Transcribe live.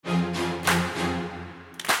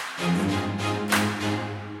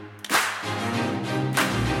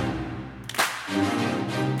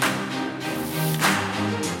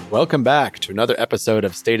Welcome back to another episode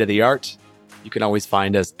of State of the Art. You can always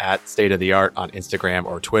find us at State of the Art on Instagram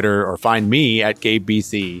or Twitter, or find me at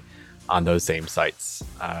GabeBC on those same sites,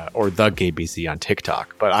 or the GabeBC on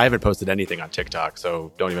TikTok. But I haven't posted anything on TikTok,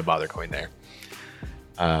 so don't even bother going there.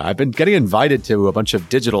 I've been getting invited to a bunch of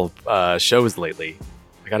digital shows lately.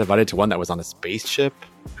 I got invited to one that was on a spaceship.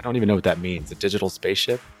 I don't even know what that means, a digital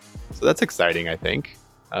spaceship. So that's exciting, I think.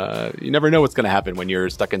 You never know what's going to happen when you're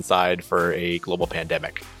stuck inside for a global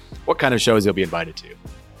pandemic. What kind of shows you'll be invited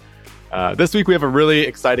to. This week we have a really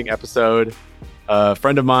exciting episode. A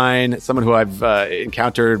friend of mine, someone who I've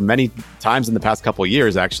encountered many times in the past couple of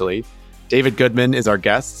years, actually. David Goodman is our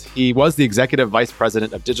guest. He was the Executive Vice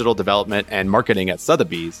President of Digital Development and Marketing at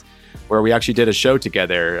Sothebys, where we actually did a show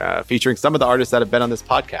together featuring some of the artists that have been on this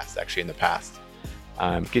podcast actually in the past.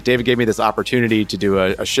 David gave me this opportunity to do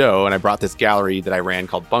a show, and I brought this gallery that I ran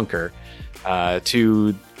called Bunker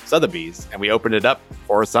to Sothebys, and we opened it up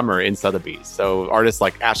for a summer in Sothebys. So artists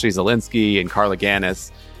like Ashley Zielinski and Carla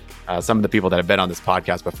Gannis, some of the people that have been on this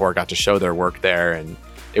podcast before, got to show their work there, and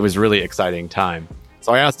it was a really exciting time.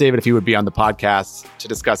 So I asked David if he would be on the podcast to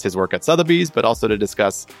discuss his work at Sothebys, but also to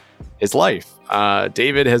discuss his life.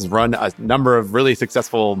 David has run a number of really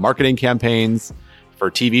successful marketing campaigns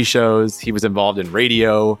for TV shows. He was involved in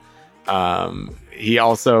radio. He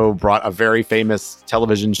also brought a very famous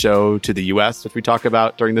television show to the US, which we talk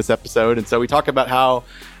about during this episode. And so we talk about how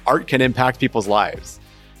art can impact people's lives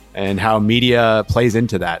and how media plays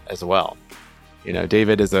into that as well. You know,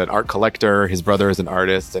 David is an art collector. His brother is an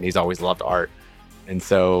artist, and he's always loved art. And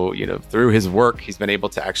so, you know, through his work, he's been able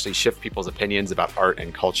to actually shift people's opinions about art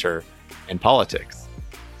and culture and politics.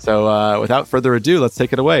 So without further ado, let's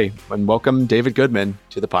take it away and welcome David Goodman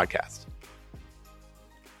to the podcast.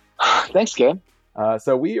 Thanks, Gabe.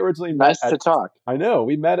 So we originally met to talk. I know.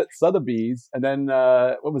 We met at Sothebys, and then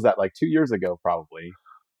what was that, like 2 years ago, probably?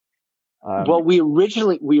 Well, we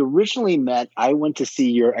originally met. I went to see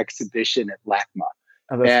your exhibition at LACMA.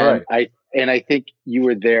 Oh, that's right. I think you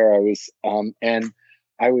were there. And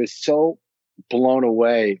I was so blown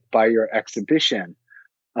away by your exhibition.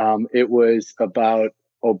 It was about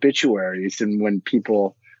obituaries and when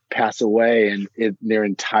people pass away and their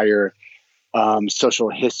entire social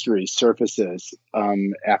history surfaces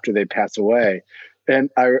after they pass away.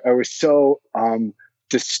 And I was so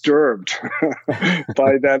disturbed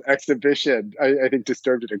by that exhibition. I think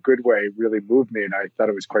disturbed in a good way really moved me, and I thought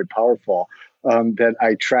it was quite powerful, that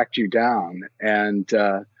I tracked you down, and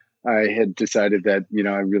I had decided that, you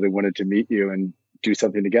know, I really wanted to meet you and do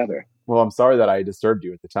something together. Well, I'm sorry that I disturbed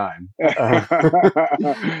you at the time. Yeah,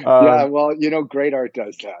 well, you know, great art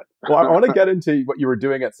does that. Well, I want to get into what you were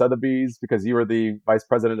doing at Sothebys because you were the Vice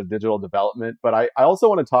President of Digital Development. But I also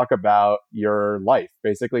want to talk about your life,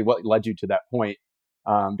 basically what led you to that point.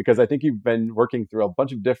 Because I think you've been working through a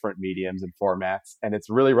bunch of different mediums and formats, and it's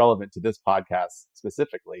really relevant to this podcast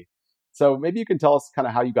specifically. So maybe you can tell us kind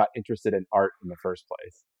of how you got interested in art in the first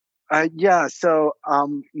place. Yeah. So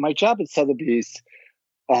my job at Sotheby's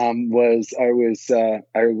was I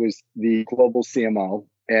was the global CMO,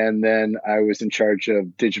 and then I was in charge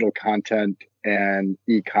of digital content and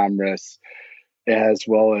e-commerce, as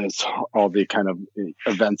well as all the kind of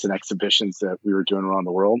events and exhibitions that we were doing around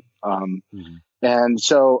the world. And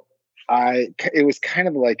so it was kind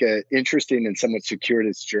of like a interesting and somewhat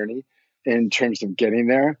circuitous journey in terms of getting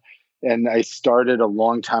there. And I started a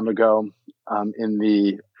long time ago in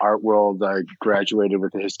the art world. I graduated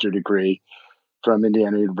with a history degree from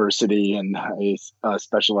Indiana University, and I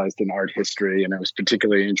specialized in art history. And I was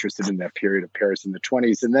particularly interested in that period of Paris in the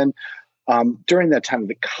 1920s. And then during that time of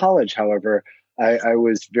the college, however, I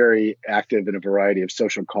was very active in a variety of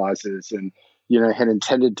social causes, and had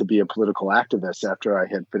intended to be a political activist after I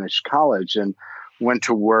had finished college, and went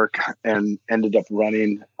to work and ended up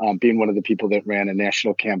being one of the people that ran a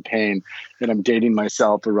national campaign. And I'm dating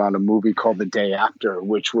myself around a movie called The Day After,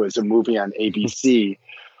 which was a movie on ABC,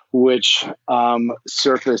 which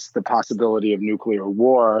surfaced the possibility of nuclear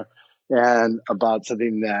war and about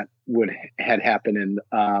something that had happened in,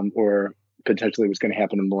 or potentially was going to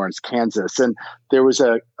happen in Lawrence, Kansas. And there was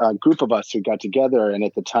a group of us who got together, and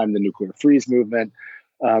at the time, the nuclear freeze movement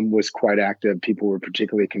was quite active. People were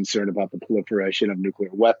particularly concerned about the proliferation of nuclear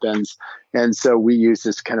weapons. And so we used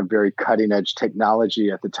this kind of very cutting edge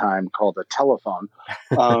technology at the time called a telephone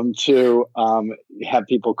to have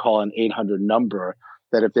people call an 800 number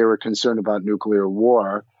that if they were concerned about nuclear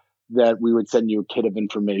war, that we would send you a kit of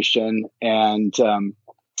information, and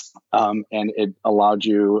it allowed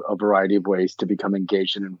you a variety of ways to become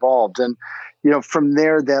engaged and involved. And, from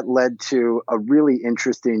there, that led to a really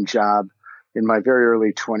interesting job in my very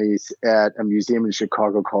early 20s at a museum in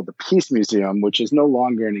Chicago called the Peace Museum, which is no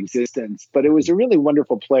longer in existence. But it was a really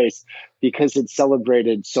wonderful place because it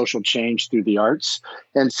celebrated social change through the arts.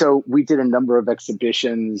 And so we did a number of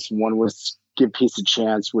exhibitions. One was Give Peace a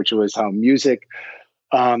Chance, which was how music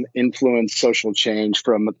influenced social change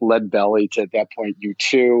from Lead Belly to, at that point,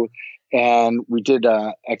 U2. And we did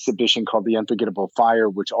an exhibition called The Unforgettable Fire,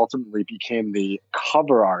 which ultimately became the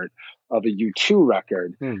cover art of a U2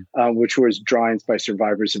 record, which was drawings by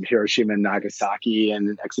survivors of Hiroshima and Nagasaki, and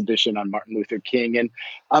an exhibition on Martin Luther King. And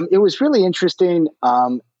it was really interesting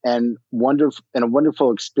and wonderful, and a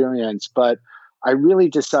wonderful experience. But I really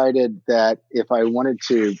decided that if I wanted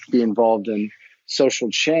to be involved in social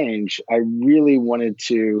change, I really wanted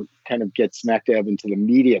to kind of get smack dab into the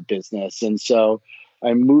media business. And so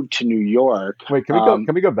I moved to New York. Wait, can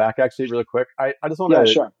we go back actually really quick? I just want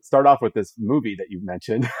to start off with this movie that you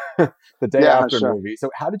mentioned, the Day After movie. So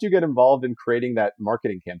how did you get involved in creating that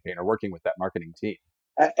marketing campaign or working with that marketing team?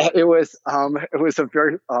 It was a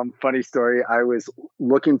very funny story. I was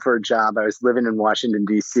looking for a job. I was living in Washington,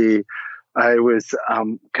 D.C. I was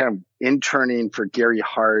kind of interning for Gary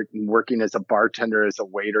Hart and working as a bartender, as a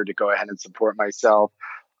waiter to go ahead and support myself.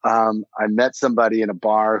 I met somebody in a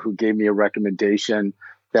bar who gave me a recommendation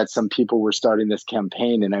that some people were starting this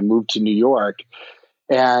campaign, and I moved to New York.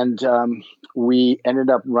 And we ended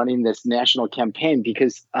up running this national campaign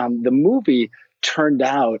because the movie turned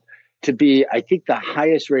out to be, I think, the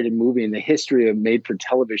highest rated movie in the history of made for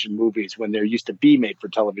television movies, when there used to be made for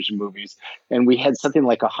television movies. And we had something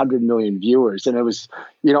like 100 million viewers. And it was,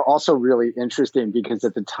 also really interesting because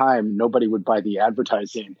at the time, nobody would buy the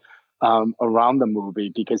advertising around the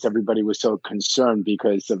movie because everybody was so concerned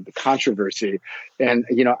because of the controversy. And,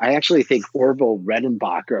 I actually think Orville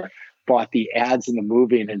Redenbacher bought the ads in the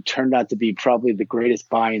movie, and it turned out to be probably the greatest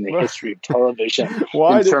buy in the history of television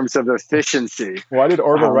terms of efficiency. Why did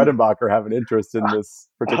Orville Redenbacher have an interest in this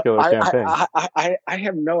particular campaign? I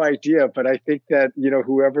have no idea, but I think that,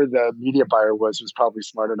 whoever the media buyer was probably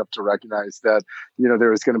smart enough to recognize that, there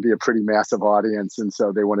was going to be a pretty massive audience. And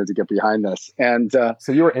so they wanted to get behind this. And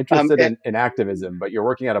so you were interested in activism, but you're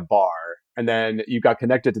working at a bar, and then you got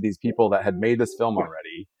connected to these people that had made this film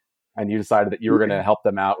already. And you decided that you were going to help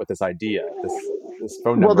them out with this idea, this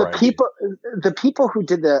phone number. Well, the people who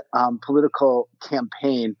did the political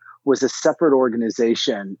campaign was a separate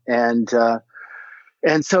organization, and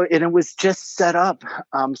so it was just set up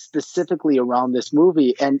specifically around this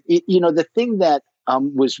movie. And the thing that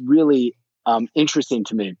was really interesting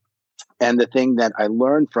to me, and the thing that I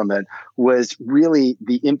learned from it, was really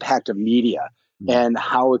the impact of media and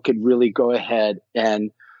how it could really go ahead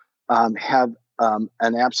and have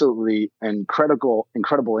an absolutely incredible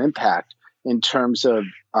impact in terms of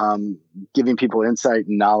giving people insight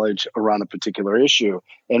and knowledge around a particular issue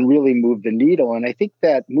and really move the needle. And I think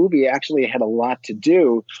that movie actually had a lot to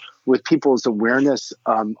do with people's awareness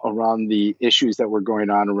around the issues that were going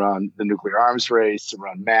on around the nuclear arms race,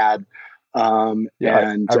 around MAD. And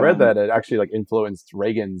I read that it actually influenced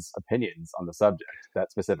Reagan's opinions on the subject, that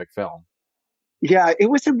specific film. Yeah, it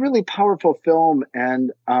was a really powerful film.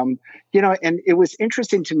 And, and it was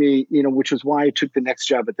interesting to me, which was why I took the next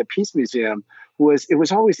job at the Peace Museum, it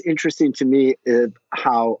was always interesting to me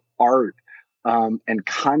how art and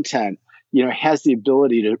content, has the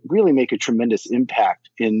ability to really make a tremendous impact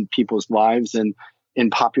in people's lives and in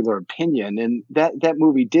popular opinion. And that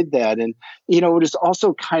movie did that. And, it was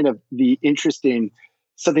also kind of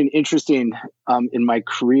something interesting in my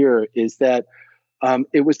career is that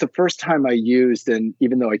it was the first time I used, and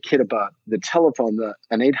even though I kid about the telephone,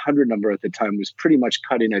 an 800 number at the time was pretty much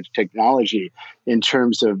cutting edge technology in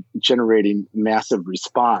terms of generating massive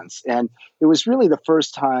response. And it was really the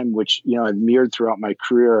first time, which, I've mirrored throughout my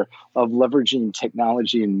career, of leveraging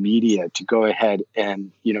technology and media to go ahead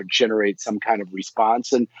and, generate some kind of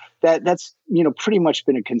response. And that's, pretty much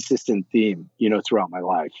been a consistent theme, throughout my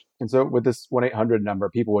life. And so with this 1-800 number,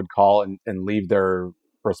 people would call and leave their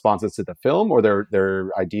responses to the film or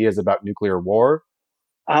their ideas about nuclear war?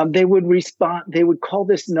 They would respond. They would call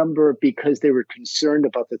this number because they were concerned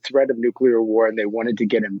about the threat of nuclear war and they wanted to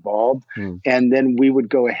get involved. And then we would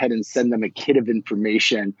go ahead and send them a kit of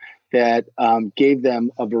information that gave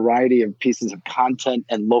them a variety of pieces of content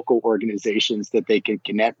and local organizations that they could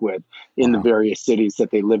connect with in the various cities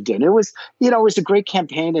that they lived in. It was, it was a great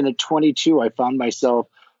campaign. And at 22, I found myself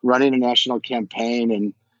running a national campaign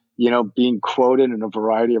and being quoted in a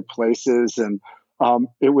variety of places. And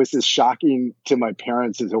it was as shocking to my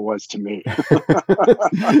parents as it was to me.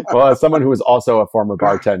 Well, as someone who was also a former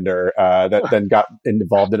bartender that then got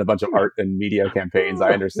involved in a bunch of art and media campaigns,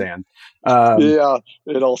 I understand. Um, Yeah,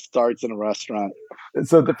 it all starts in a restaurant.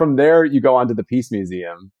 so from there, you go on to the Peace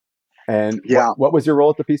Museum. And Yeah, what was your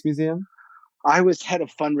role at the Peace Museum? I was head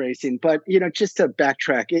of fundraising, but just to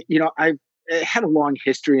backtrack, I had a long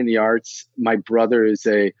history in the arts. My brother is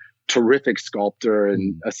a terrific sculptor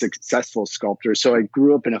and Mm. a successful sculptor, so I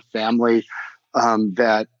grew up in a family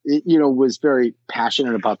that was very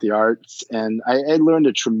passionate about the arts, and I learned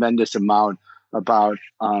a tremendous amount about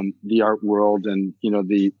the art world and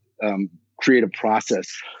the creative process.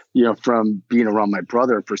 From being around my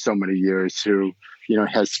brother for so many years, who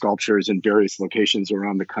has sculptures in various locations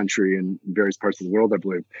around the country and various parts of the world, I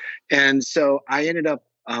believe. And so I ended up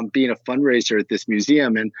being a fundraiser at this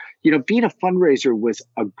museum. And, being a fundraiser was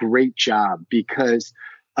a great job because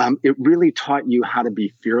it really taught you how to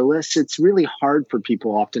be fearless. It's really hard for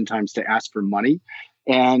people oftentimes to ask for money.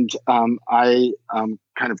 And I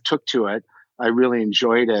kind of took to it. I really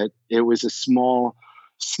enjoyed it. It was a small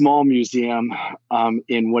museum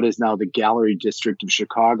in what is now the Gallery District of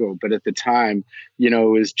Chicago. But at the time, it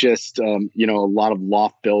was just, a lot of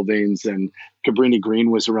loft buildings, and Cabrini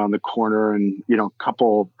Green was around the corner, and, a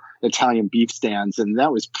couple Italian beef stands. And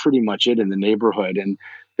that was pretty much it in the neighborhood. And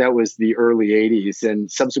that was the early 80s.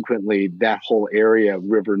 And subsequently, that whole area,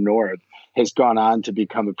 River North, has gone on to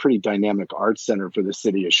become a pretty dynamic arts center for the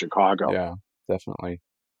city of Chicago. Yeah, definitely.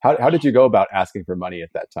 How did you go about asking for money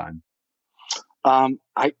at that time?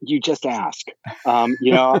 You just ask.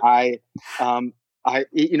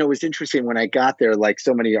 It was interesting when I got there. Like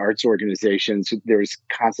so many arts organizations, there's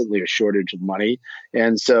constantly a shortage of money,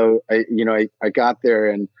 and so I got there,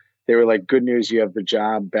 and they were like, "Good news, you have the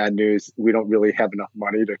job. Bad news, we don't really have enough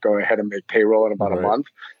money to go ahead and make payroll in about a Right. month."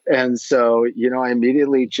 And so, I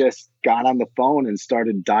immediately just got on the phone and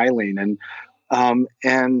started dialing,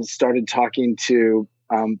 and started talking to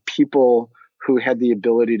people who had the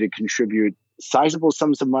ability to contribute sizable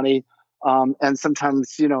sums of money, and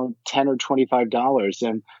sometimes $10 or $25,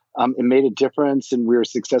 and it made a difference. And we were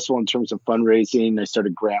successful in terms of fundraising. I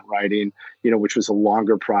started grant writing, which was a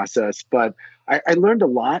longer process, but I learned a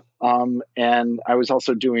lot. And I was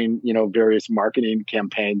also doing various marketing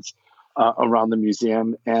campaigns around the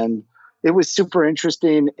museum, and it was super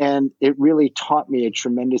interesting. And it really taught me a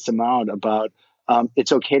tremendous amount about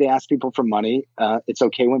it's okay to ask people for money. It's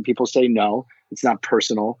okay when people say no. It's not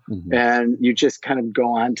personal. Hmm. And you just kind of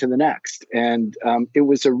go on to the next. And it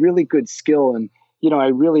was a really good skill. And, I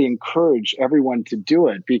really encourage everyone to do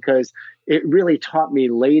it because it really taught me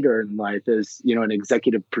later in life as, an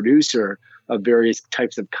executive producer of various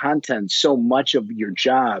types of content. So much of your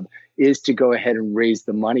job is to go ahead and raise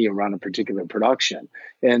the money around a particular production.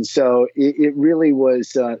 And so it really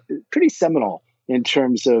was pretty seminal in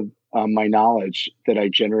terms of my knowledge that I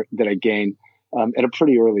gained at a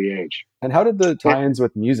pretty early age. And how did the Yeah, tie-ins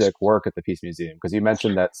with music work at the Peace Museum? Because you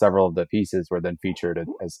mentioned that several of the pieces were then featured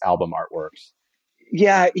as album artworks.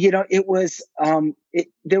 yeah, it was.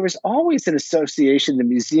 There was always an association. The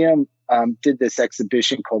museum did this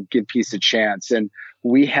exhibition called "Give Peace a Chance," and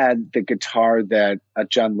we had the guitar that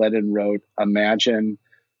John Lennon wrote "Imagine"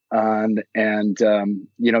 on, and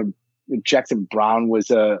Jackson Browne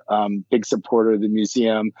was a big supporter of the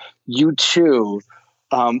museum. U2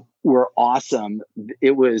 were awesome.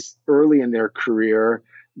 It was early in their career.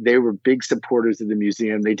 They were big supporters of the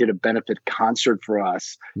museum. They did a benefit concert for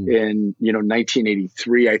us Mm. in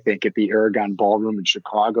 1983, I think, at the Aragon Ballroom in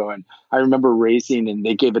Chicago. And I remember raising, and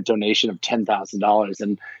they gave a donation of $10,000.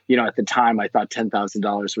 And at the time, I thought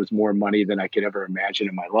 $10,000 was more money than I could ever imagine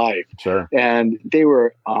in my life. Sure. And they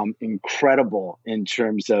were incredible in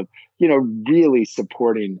terms of really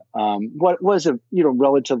supporting what was a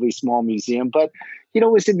relatively small museum, but it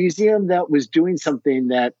was a museum that was doing something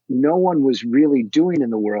that no one was really doing in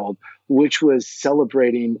the world, which was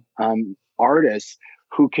celebrating artists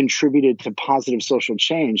who contributed to positive social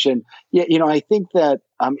change. And I think that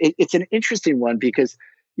it's an interesting one because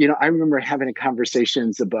I remember having a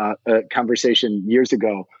conversation years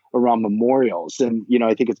ago around memorials, and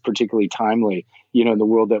I think it's particularly timely, in the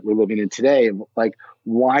world that we're living in today, like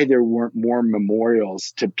why there weren't more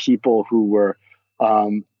memorials to people who were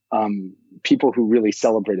people who really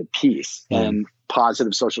celebrated peace Mm. and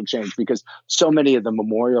positive social change, because so many of the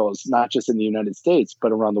memorials, not just in the United States,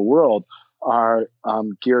 but around the world, are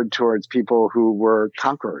geared towards people who were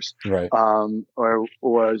conquerors, Right.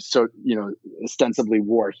 or so ostensibly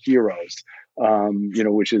war heroes,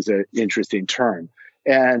 which is an interesting term.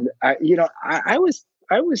 And I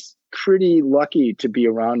was pretty lucky to be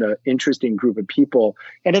around an interesting group of people,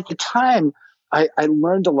 and at the time, I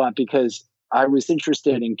learned a lot because I was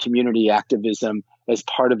interested in community activism as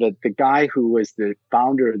part of it. The guy who was the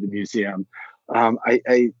founder of the museum,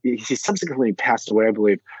 he subsequently passed away, I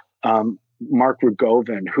believe. Mark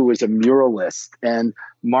Rogovin, who was a muralist, and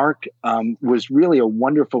Mark was really a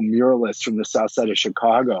wonderful muralist from the South Side of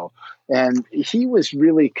Chicago, and he was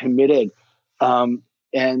really committed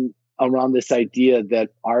and around this idea that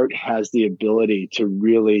art has the ability to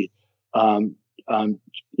really um, um,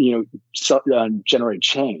 generate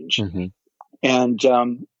change. Mm-hmm.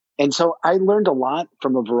 And so I learned a lot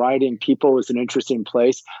from a variety of people. It was an interesting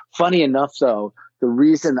place. Funny enough, though, the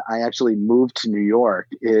reason I actually moved to New York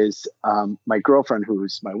is my girlfriend,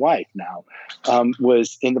 who's my wife now,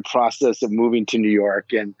 was in the process of moving to New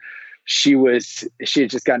York, and she had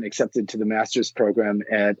just gotten accepted to the master's program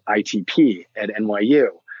at ITP at NYU,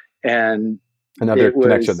 and another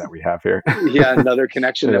connection that we have here. Yeah, another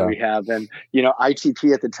connection that we have. And,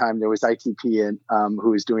 ITP at the time, there was ITP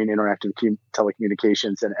who was doing interactive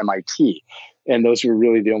telecommunications and MIT. And those were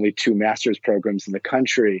really the only two master's programs in the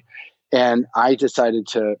country. And I decided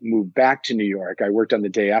to move back to New York. I worked on the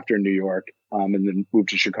day after in New York and then moved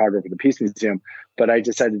to Chicago for the Peace Museum. But I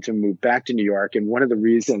decided to move back to New York. And one of the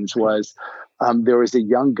reasons was there was a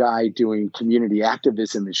young guy doing community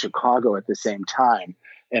activism in Chicago at the same time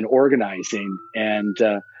and organizing. And,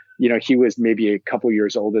 he was maybe a couple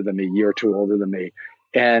years older than me, a year or two older than me.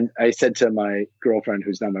 And I said to my girlfriend,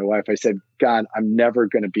 who's now my wife, I said, God, I'm never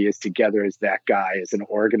going to be as together as that guy as an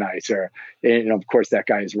organizer. And of course, that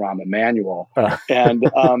guy is Rahm Emanuel.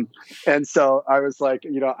 And so I was like,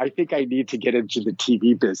 I think I need to get into the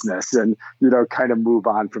TV business and, kind of move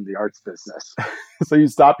on from the arts business. So you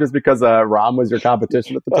stopped just because Rahm was your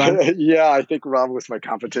competition at the time? Yeah, I think Rahm was my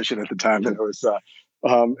competition at the time. And it was,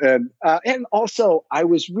 and also I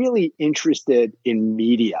was really interested in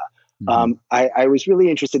media. I was really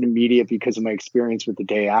interested in media because of my experience with the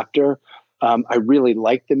Day After. I really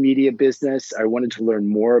liked the media business. I wanted to learn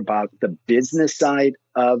more about the business side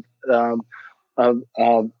of the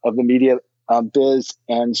media biz,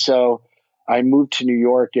 and so I moved to New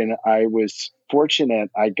York. And I was fortunate;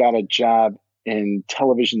 I got a job in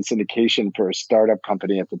television syndication for a startup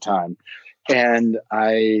company at the time, and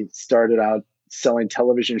I started out selling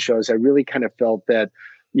television shows. I really kind of felt that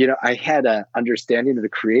I had an understanding of the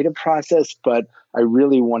creative process, but I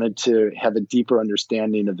really wanted to have a deeper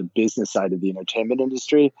understanding of the business side of the entertainment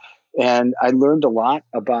industry. And I learned a lot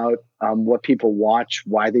about what people watch,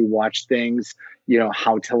 why they watch things,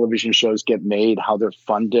 how television shows get made, how they're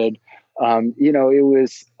funded. It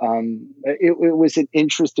was an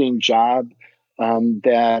interesting job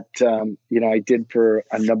that, I did for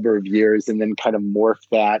a number of years, and then kind of morphed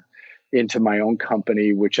that into my own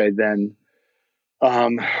company, which I then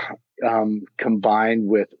combined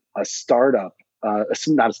with a startup, a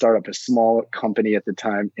small company at the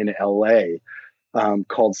time in LA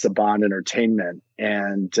called Saban Entertainment.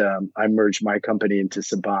 And I merged my company into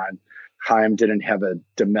Saban. Chaim didn't have a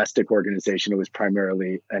domestic organization. It was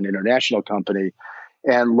primarily an international company.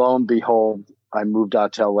 And lo and behold, I moved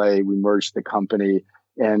out to LA. We merged the company.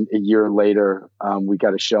 And a year later, we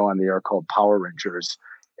got a show on the air called Power Rangers.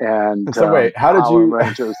 And so wait, how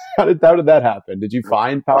did that happen? Did you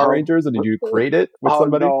find Power Rangers, or did you create it with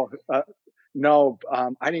somebody? No,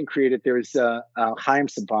 I didn't create it. There's Chaim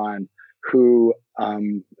Saban, who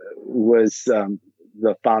was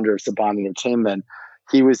the founder of Saban Entertainment.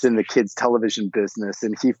 He was in the kids television business,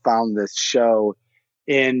 and he found this show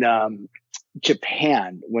in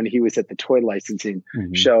Japan when he was at the toy licensing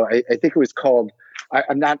show. I think it was called,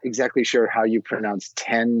 I'm not exactly sure how you pronounce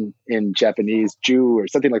 10 in Japanese, Jew or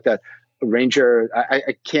something like that. Ranger.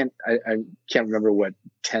 I can't remember what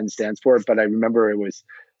 10 stands for, but I remember it was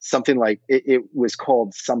something like it was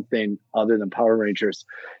called something other than Power Rangers.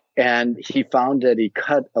 And he found that he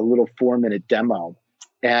cut a little 4-minute demo.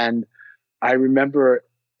 And I remember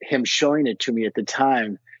him showing it to me at the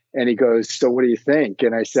time. And he goes, "So what do you think?"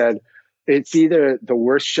 And I said, "It's either the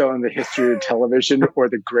worst show in the history of television or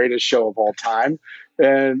the greatest show of all time."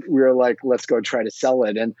 And we were like, let's go try to sell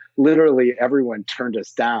it. And literally everyone turned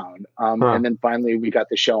us down. And then finally we got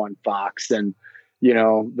the show on Fox, and,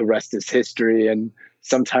 the rest is history. And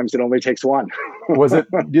sometimes it only takes one. Do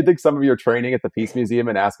you think some of your training at the Peace Museum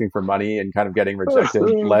and asking for money and kind of getting rejected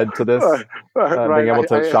led to this, being able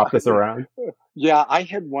to shop this around? Yeah, I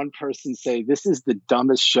had one person say, "This is the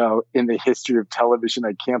dumbest show in the history of television.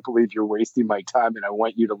 I can't believe you're wasting my time, and I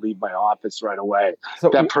want you to leave my office right away." So,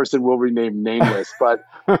 that person will remain nameless. But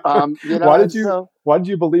why did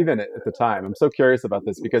you believe in it at the time? I'm so curious about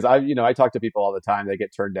this because I talk to people all the time. They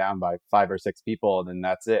get turned down by 5 or 6 people, and then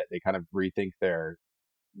that's it. They kind of rethink their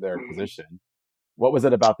position. What was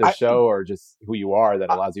it about this I, show or just who you are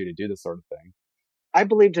that I allows you to do this sort of thing? I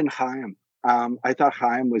believed in Chaim. I thought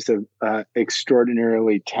Chaim was a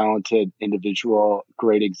extraordinarily talented individual,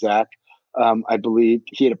 great exec. I believed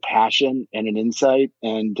he had a passion and an insight,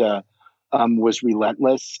 and was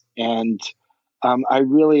relentless. And I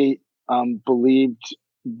really believed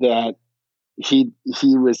that he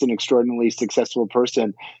was an extraordinarily successful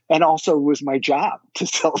person, and also was my job to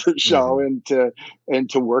sell the show Hmm. and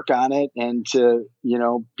to work on it and to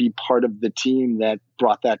be part of the team that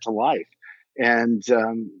brought that to life. And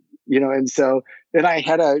and so then I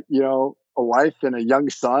had a wife and a young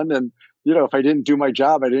son, and if I didn't do my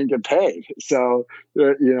job, I didn't get paid. So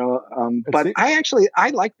It's but I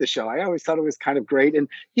liked the show. I always thought it was kind of great. And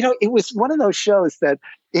it was one of those shows that,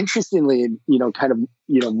 interestingly, kind of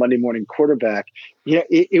Monday Morning Quarterback,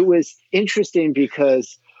 it was interesting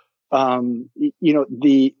because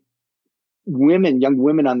the young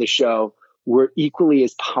women on the show were equally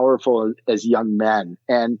as powerful as young men.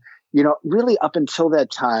 And really up until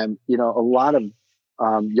that time, a lot of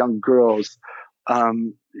young girls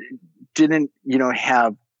um, didn't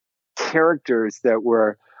have characters that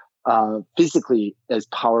were physically as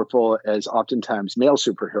powerful as oftentimes male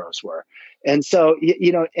superheroes were. And so,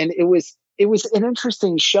 and it was an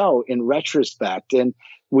interesting show in retrospect, and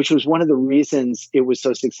which was one of the reasons it was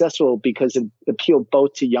so successful, because it appealed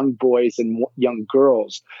both to young boys and young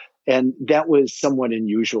girls. And that was somewhat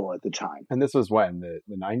unusual at the time. and this was when the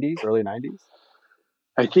 90s, early 90s.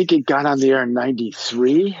 I think it got on the air in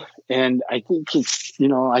 '93, and I think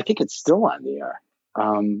it's still on the air.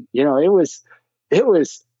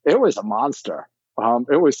 It was a monster.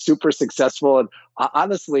 It was super successful, and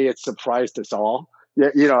honestly, it surprised us all.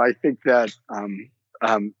 Yeah, I think that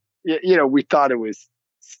we thought it was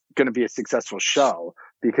going to be a successful show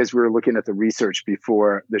because we were looking at the research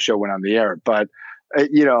before the show went on the air. But I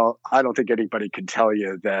don't think anybody could tell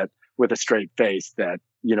you that with a straight face that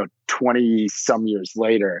 20 some years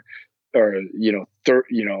later, or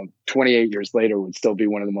 28 years later, would still be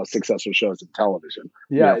one of the most successful shows in television,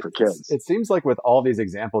 Yeah, for kids. it seems like with all these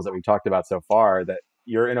examples that we talked about so far, that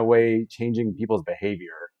you're in a way changing people's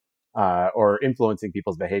behavior, or influencing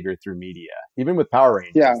people's behavior through media. Even with Power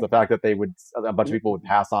Yeah, Rangers, the fact that a bunch of people would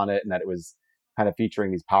pass on it, and that it was kind of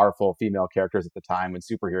featuring these powerful female characters at the time when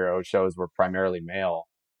superhero shows were primarily male.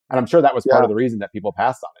 And I'm sure that was part of yeah, the reason that people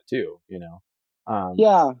passed on it too, Um,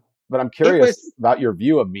 yeah. but I'm It curious was. about your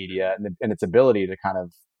view of media and its ability to kind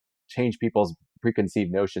of change people's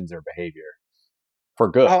preconceived notions or behavior for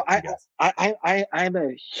good, Oh, I guess. I'm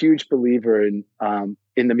a huge believer in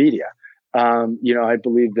the media. I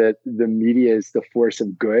believe that the media is the force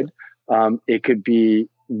of good. It could be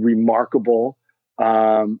remarkable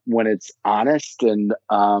when it's honest, and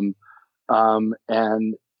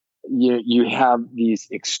you have these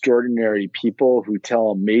extraordinary people who tell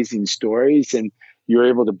amazing stories, and you're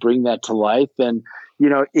able to bring that to life. And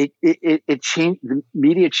it change the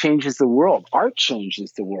media changes the world. Art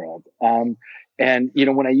changes the world. And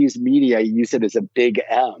when I use media, I use it as a big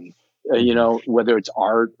M. Hmm. Whether it's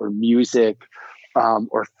art or music,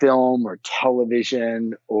 or film or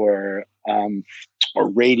television or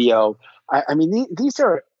radio. I mean, these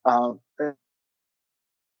are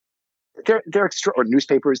they're extra, or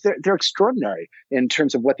newspapers. They're extraordinary in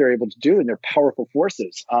terms of what they're able to do, and they're powerful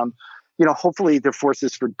forces. Hopefully they're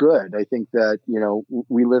forces for good. I think that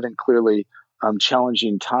we live in clearly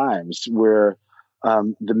challenging times where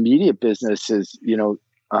the media business is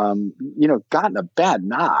gotten a bad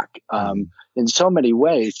knock Hmm. in so many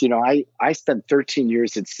ways. I spent 13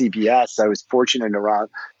 years at CBS. I was fortunate around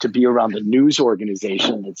to be around the news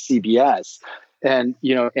organization at CBS, and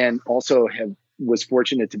also was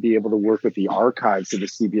fortunate to be able to work with the archives of the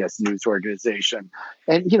CBS News organization,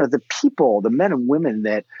 and the people, the men and women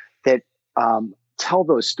that tell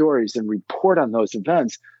those stories and report on those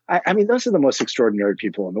events. I mean, those are the most extraordinary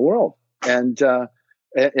people in the world, and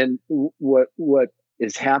what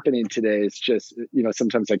is happening today is just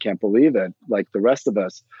sometimes I can't believe it, like the rest of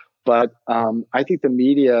us. But I think the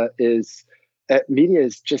media is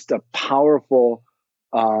just a powerful.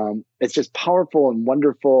 It's just powerful and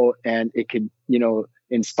wonderful, and it could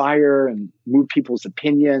inspire and move people's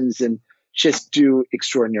opinions and just do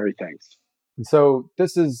extraordinary things. And so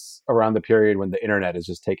this is around the period when the internet is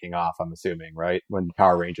just taking off, I'm assuming, right? When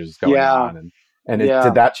Power Rangers is going Yeah, on. Did yeah.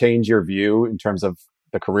 that change your view in terms of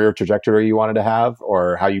the career trajectory you wanted to have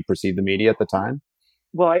or how you perceived the media at the time?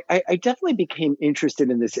 Well, I definitely became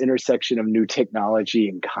interested in this intersection of new technology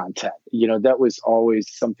and content. That was always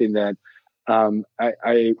something that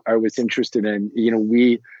I was interested in.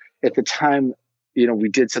 We at the time. we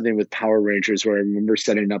did something with Power Rangers where I remember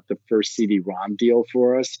setting up the first CD-ROM deal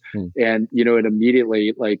for us. And, it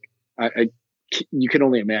immediately, like, you can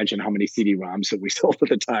only imagine how many CD-ROMs that we sold at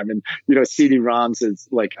the time. And, CD-ROMs is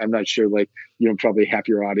like, I'm not sure, like, probably half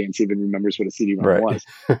your audience even remembers what a CD-ROM was.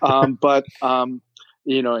 But,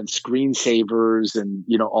 and screensavers and,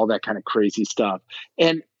 all that kind of crazy stuff.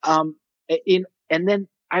 And, and then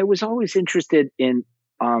I was always interested in,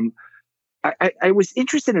 I was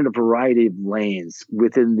interested in a variety of lanes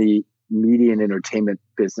within the media and entertainment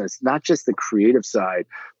business, not just the creative side,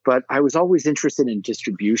 but I was always interested in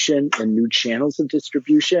distribution and new channels of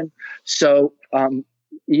distribution. So,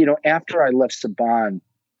 after I left Saban,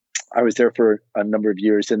 I was there for a number of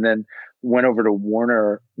years and then went over to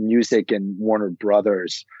Warner Music and Warner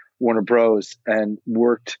Bros. And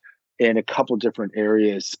worked in a couple different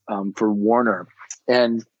areas for Warner.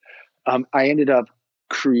 And I ended up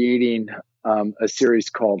creating a series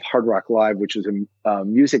called Hard Rock Live, which was a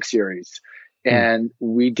music series. And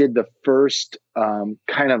we did the first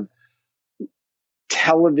kind of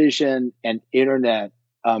television and internet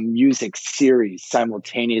music series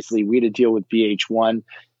simultaneously. We had to deal with VH1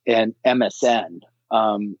 and MSN,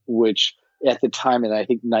 which at the time, in I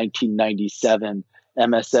think 1997,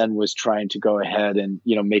 MSN was trying to go ahead and,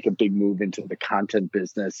 make a big move into the content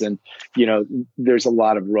business. And, there's a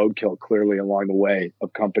lot of roadkill clearly along the way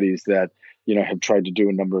of companies that, have tried to do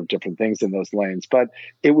a number of different things in those lanes. But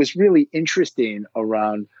it was really interesting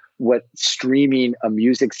around what streaming a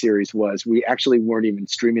music series was. We actually weren't even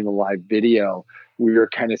streaming the live video. We were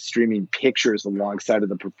kind of streaming pictures alongside of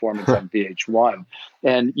the performance on VH1.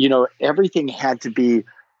 And, everything had to be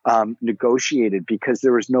negotiated because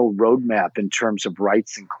there was no roadmap in terms of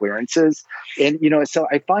rights and clearances. And, so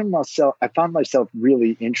I found myself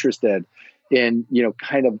really interested in,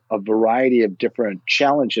 kind of a variety of different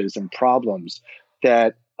challenges and problems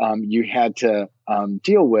that you had to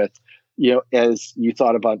deal with, as you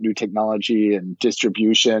thought about new technology and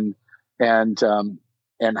distribution and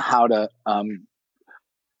how to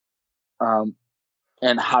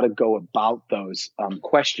go about those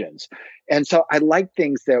questions. And so I like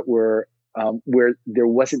things that were where there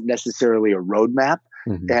wasn't necessarily a roadmap,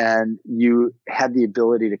 and you had the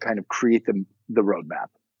ability to kind of create the roadmap.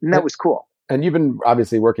 And that was cool. And you've been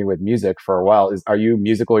obviously working with music for a while. Are you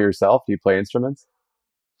musical yourself? Do you play instruments?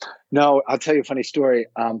 No, I'll tell you a funny story.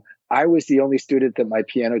 I was the only student that my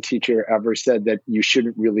piano teacher ever said that you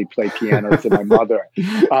shouldn't really play piano to my mother.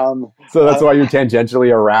 So that's why you're tangentially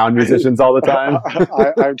around musicians all the time?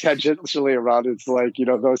 I'm tangentially around. It's like,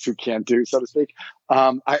 those who can't do, so to speak.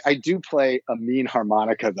 I do play a mean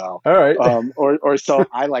harmonica, though. All right. Or so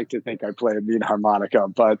I like to think I play a mean harmonica,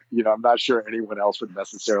 but, I'm not sure anyone else would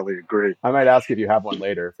necessarily agree. I might ask if you have one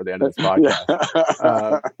later for the end of this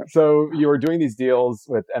podcast. So you were doing these deals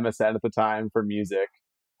with MSN at the time for music.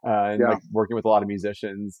 Like working with a lot of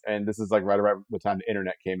musicians, and this is like right around the time the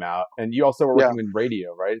internet came out. And you also were working in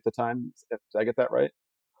radio, right, at the time? Did I get that right?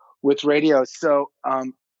 With radio, so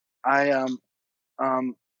I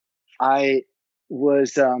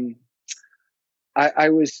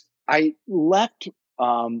left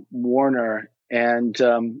Warner, and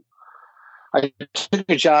I took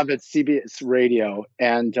a job at CBS Radio,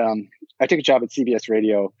 and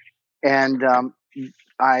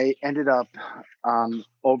I ended up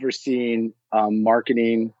overseeing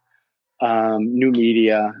marketing, new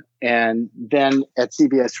media, and then at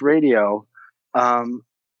CBS Radio, I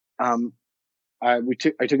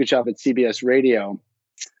took a job at CBS Radio,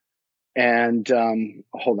 and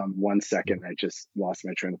hold on one second, I just lost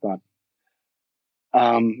my train of thought.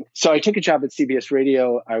 So I took a job at CBS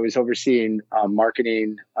Radio. I was overseeing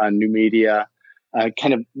marketing, new media,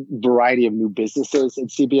 kind of variety of new businesses at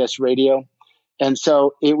CBS Radio. And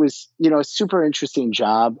so it was, a super interesting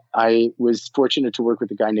job. I was fortunate to work with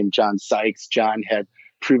a guy named John Sykes. John had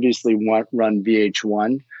previously run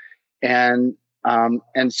VH1. And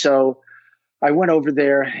so I went over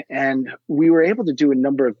there, and we were able to do a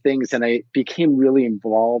number of things. And I became really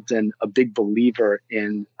involved and a big believer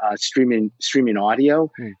in streaming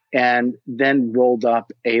audio, and then rolled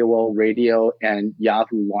up AOL Radio and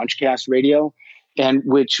Yahoo Launchcast Radio, and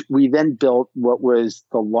which we then built what was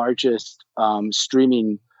the largest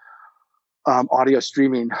streaming audio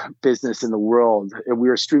streaming business in the world. And we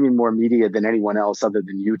were streaming more media than anyone else other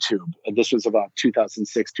than YouTube. And this was about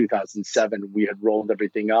 2006, 2007. We had rolled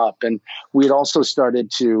everything up, and we had also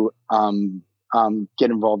started to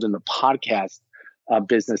get involved in the podcast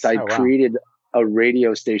business. I created a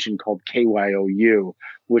radio station called KYOU,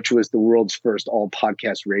 which was the world's first all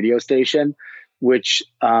podcast radio station, which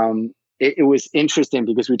it was interesting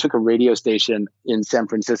because we took a radio station in San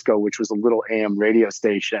Francisco, which was a little AM radio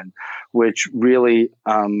station, which really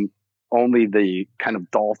only the kind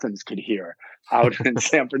of dolphins could hear out in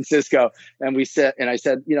San Francisco. And I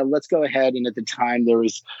said, let's go ahead. And at the time there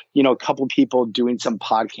was, a couple people doing some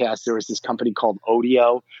podcasts. There was this company called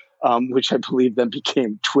Odeo, which I believe then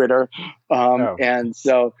became Twitter. Oh.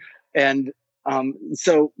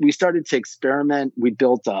 So we started to experiment. We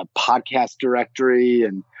built a podcast directory,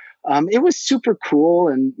 and it was super cool.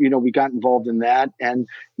 And, we got involved in that. And,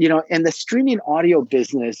 and the streaming audio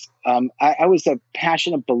business, I was a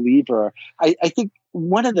passionate believer. I think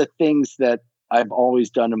one of the things that I've always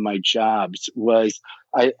done in my jobs was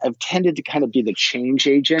I've tended to kind of be the change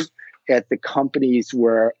agent at the companies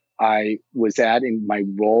where I was at in my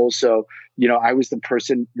role. So, I was the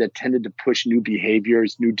person that tended to push new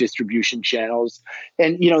behaviors, new distribution channels.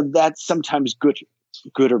 And, that's sometimes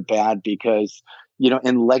good or bad because,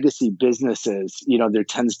 in legacy businesses, there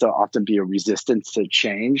tends to often be a resistance to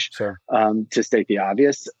change, sure. To state the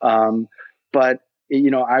obvious. But,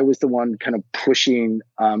 I was the one kind of pushing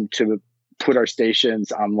to put our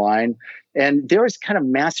stations online. And there was kind of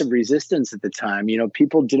massive resistance at the time.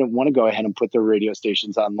 People didn't want to go ahead and put their radio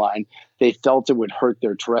stations online. They felt it would hurt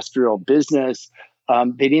their terrestrial business.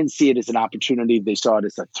 They didn't see it as an opportunity. They saw it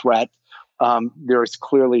as a threat. There's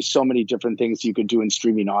clearly so many different things you could do in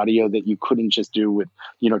streaming audio that you couldn't just do with,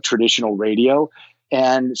 traditional radio.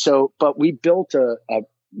 And so, but we built a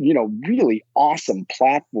really awesome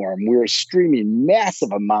platform. We were streaming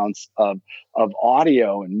massive amounts of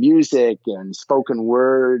audio and music and spoken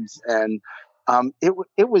words. And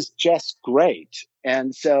it was just great.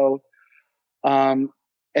 And so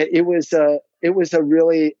it was a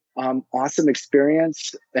really awesome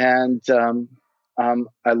experience. And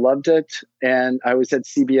I loved it. And I was at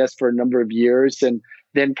CBS for a number of years and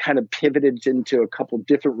then kind of pivoted into a couple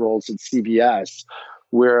different roles at CBS,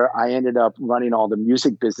 where I ended up running all the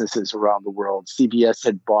music businesses around the world. CBS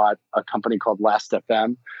had bought a company called Last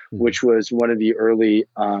FM, which was one of the early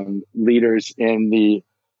leaders in the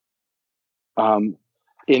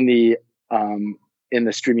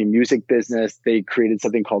streaming music business. They created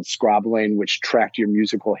something called Scrobbling, which tracked your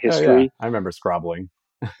musical history. Oh, yeah. I remember Scrobbling.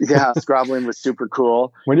 Yeah, Scrobbling was super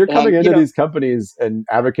cool. When you're coming into these companies and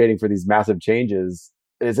advocating for these massive changes,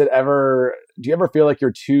 do you ever feel like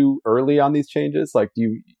you're too early on these changes? Like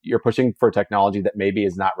you're pushing for technology that maybe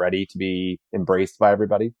is not ready to be embraced by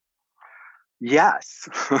everybody? Yes.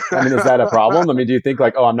 I mean, is that a problem? I mean, do you think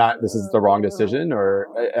like, this is the wrong decision, or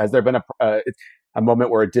has there been a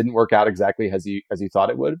moment where it didn't work out exactly as you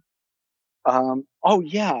thought it would? Oh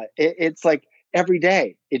yeah. It's like every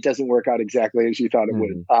day it doesn't work out exactly as you thought it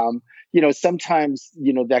would. Sometimes,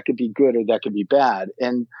 that could be good or that could be bad.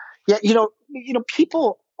 And yeah,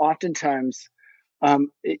 people oftentimes,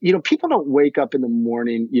 people don't wake up in the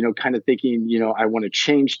morning, kind of thinking, I want to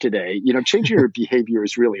change today. Changing your behavior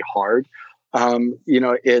is really hard.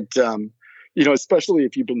 Especially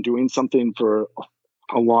if you've been doing something for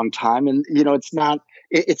a long time, and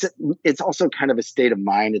it's also kind of a state of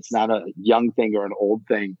mind. It's not a young thing or an old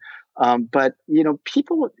thing. But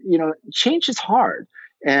people, change is hard.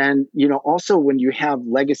 And, also when you have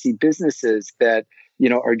legacy businesses that,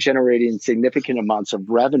 are generating significant amounts of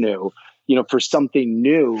revenue, for something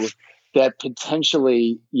new that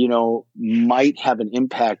potentially, might have an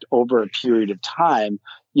impact over a period of time,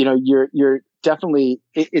 you're definitely,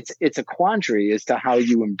 it's a quandary as to how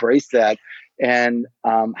you embrace that and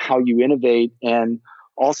how you innovate. And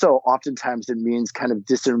also, oftentimes it means kind of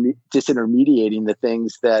disintermediating the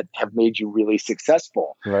things that have made you really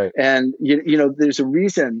successful. Right. And, there's a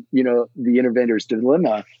reason, the innovator's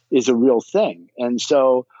dilemma is a real thing. And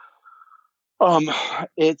so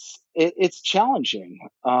it's challenging.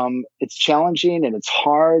 It's challenging and it's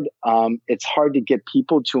hard. It's hard to get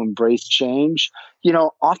people to embrace change.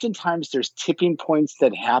 Oftentimes there's tipping points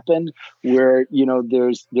that happen where,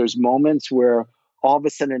 there's moments where all of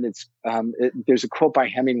a sudden there's a quote by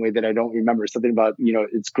Hemingway that I don't remember, something about,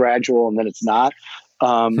 it's gradual and then it's not.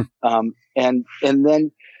 And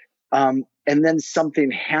then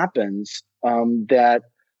something happens, that,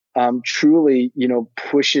 truly,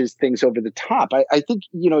 pushes things over the top. I think,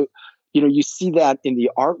 you see that in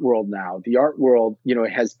the art world now. The art world,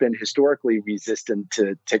 has been historically resistant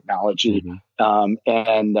to technology,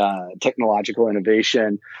 and technological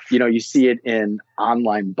innovation. You see it in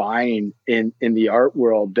online buying in the art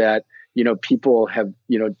world that, people have,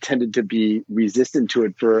 tended to be resistant to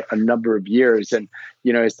it for a number of years. And,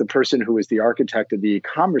 as the person who was the architect of the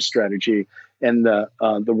e-commerce strategy and the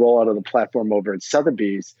rollout of the platform over at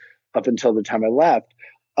Sothebys up until the time I left,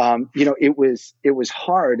 it was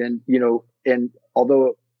hard. And, and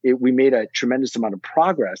although we made a tremendous amount of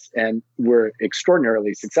progress, and we're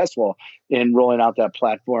extraordinarily successful in rolling out that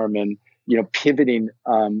platform and pivoting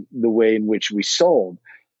the way in which we sold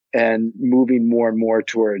and moving more and more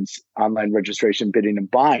towards online registration, bidding,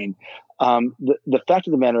 and buying. The fact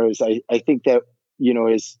of the matter is, I think that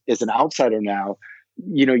as an outsider now,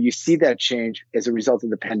 you see that change as a result of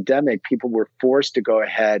the pandemic. People were forced to go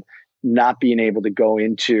ahead, not being able to go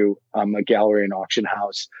into a gallery and auction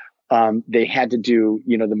house. They had to do,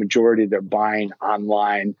 the majority of their buying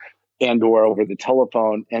online and or over the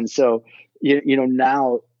telephone. And so,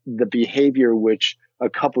 now the behavior, which a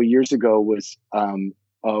couple years ago was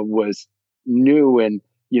new, and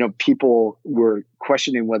people were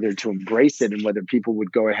questioning whether to embrace it and whether people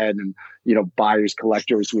would go ahead and buyers,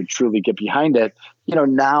 collectors would truly get behind it.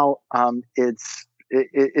 Now it's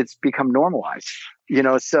become normalized.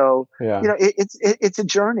 So Yeah. It's a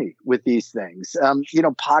journey with these things.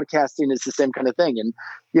 Podcasting is the same kind of thing, and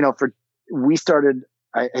we started.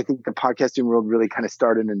 I think the podcasting world really kind of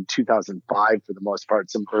started in 2005 for the most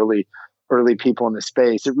part. Some early people in the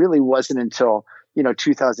space. It really wasn't until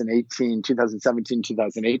 2018, 2017,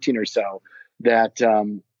 2018 or so that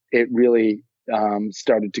it really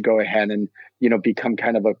started to go ahead and become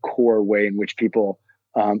kind of a core way in which people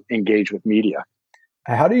engage with media.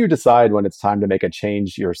 How do you decide when it's time to make a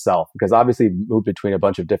change yourself? Because obviously you've moved between a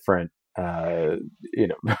bunch of different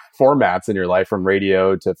formats in your life, from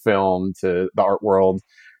radio to film to the art world.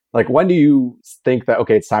 Like, when do you think that,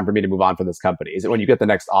 okay, it's time for me to move on from this company? Is it when you get the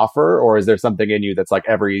next offer, or is there something in you that's like,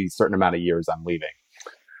 every certain amount of years I'm leaving?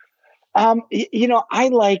 I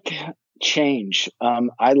like change. I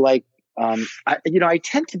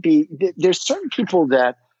tend to be, there's certain people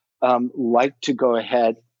that like to go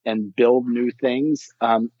ahead and build new things,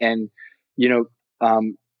 and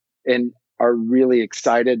are really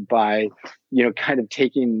excited by, kind of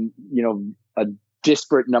taking, a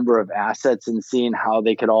disparate number of assets and seeing how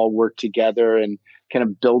they could all work together and kind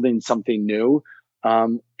of building something new.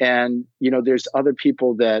 And there's other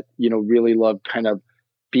people that, really love kind of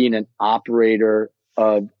being an operator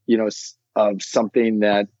of, of something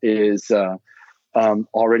that is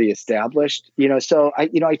already established. So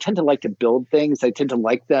I tend to like to build things. I tend to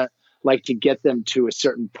like to get them to a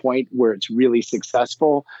certain point where it's really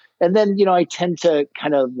successful. And then, I tend to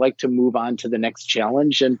kind of like to move on to the next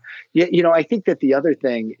challenge. And, I think that the other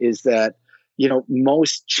thing is that,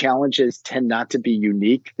 most challenges tend not to be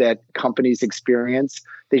unique that companies experience.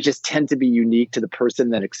 They just tend to be unique to the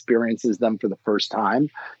person that experiences them for the first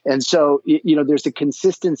time. And so, there's a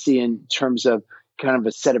consistency in terms of kind of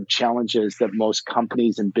a set of challenges that most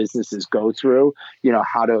companies and businesses go through,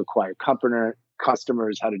 how to acquire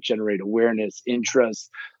customers, how to generate awareness, interest,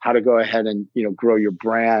 how to go ahead and, grow your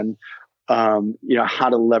brand, how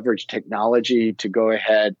to leverage technology to go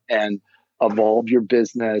ahead and evolve your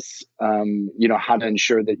business, how to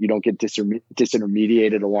ensure that you don't get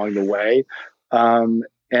disintermediated along the way,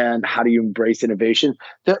 and how do you embrace innovation.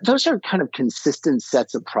 Those are kind of consistent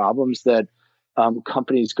sets of problems that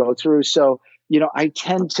companies go through. So, I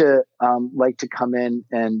tend to like to come in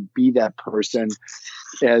and be that person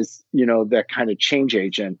as, that kind of change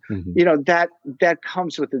agent. Mm-hmm. That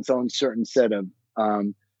comes with its own certain set of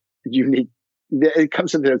unique, it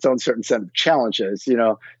comes with its own certain set of challenges.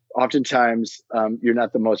 Oftentimes you're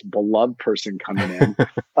not the most beloved person coming in,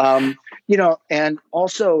 and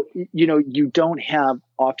also, you don't have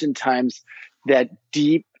oftentimes that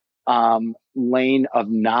deep lane of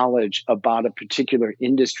knowledge about a particular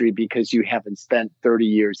industry because you haven't spent 30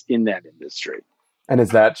 years in that industry. And is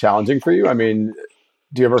that challenging for you? I mean,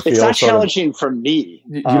 do you ever feel it's not sort challenging for me?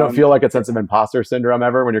 You don't feel like a sense of imposter syndrome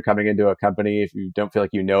ever when you're coming into a company, if you don't feel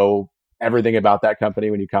like you know everything about that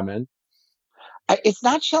company when you come in? It's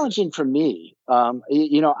not challenging for me. I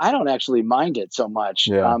don't actually mind it so much,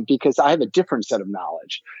 Yeah. because I have a different set of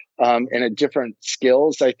knowledge and a different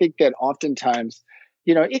skills. I think that oftentimes,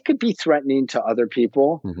 it could be threatening to other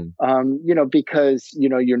people, because,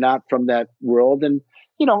 you're not from that world. And,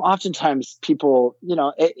 oftentimes people,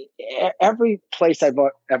 every place I've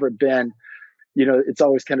ever been, it's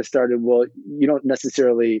always kind of started, well, you don't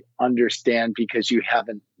necessarily understand because you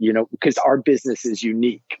haven't, because our business is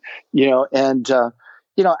unique, and, I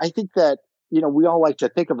think that, we all like to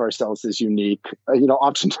think of ourselves as unique.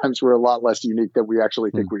 Oftentimes we're a lot less unique than we actually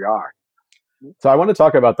think we are. So I want to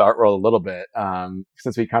talk about the art world a little bit,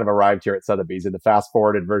 since we kind of arrived here at Sotheby's in the fast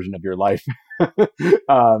forwarded version of your life.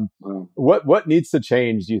 What needs to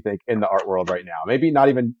change, do you think, in the art world right now? Maybe not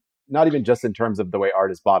even just in terms of the way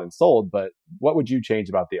art is bought and sold, but what would you change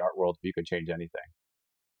about the art world if you could change anything?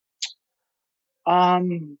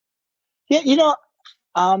 Yeah,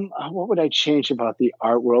 what would I change about the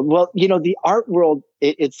art world? Well, the art world,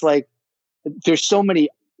 it's like there's so many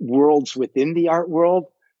worlds within the art world.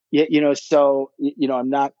 So I'm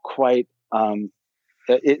not quite.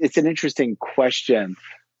 It's an interesting question.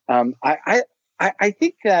 I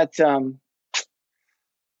think that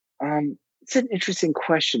it's an interesting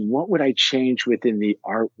question. What would I change within the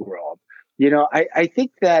art world? I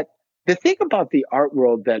think that the thing about the art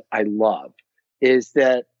world that I love is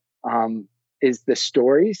that is the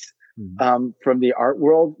stories Mhm. from the art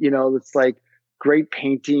world. It's like great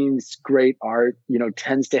paintings, great art.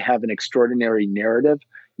 Tends to have an extraordinary narrative.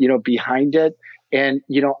 Behind it, and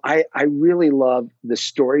I really love the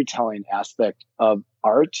storytelling aspect of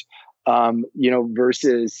art.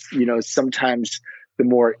 Versus sometimes the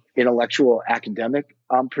more intellectual academic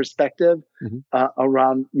perspective Mhm.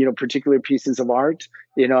 around particular pieces of art.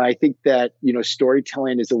 I think that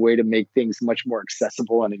storytelling is a way to make things much more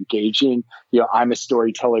accessible and engaging. I'm a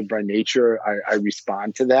storyteller by nature. I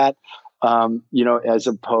respond to that. As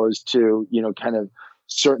opposed to kind of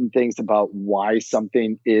certain things about why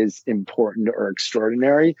something is important or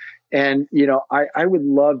extraordinary. And I would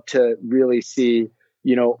love to really see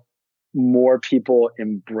you know more people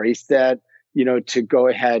embrace that, to go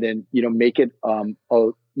ahead and, make it,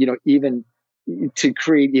 even to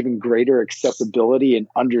create even greater accessibility and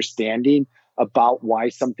understanding about why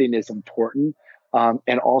something is important,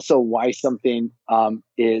 and also why something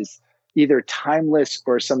is either timeless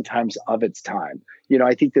or sometimes of its time.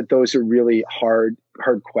 I think that those are really hard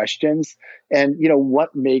questions. And,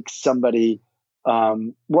 what makes somebody,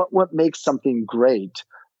 what makes something great?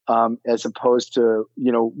 As opposed to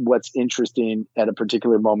what's interesting at a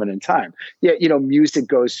particular moment in time. Yeah, music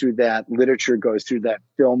goes through that, literature goes through that,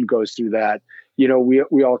 film goes through that.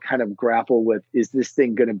 We all kind of grapple with, is this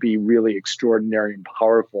thing going to be really extraordinary and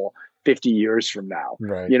powerful 50 years from now?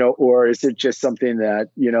 Right. Or is it just something that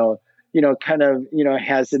kind of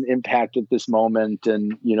has an impact at this moment,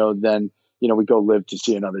 and then we go live to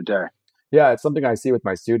see another day. Yeah, it's something I see with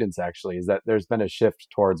my students actually, is that there's been a shift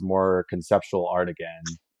towards more conceptual art again,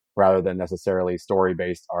 rather than necessarily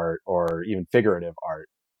story-based art or even figurative art.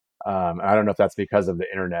 I don't know if that's because of the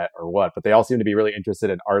internet or what, but they all seem to be really interested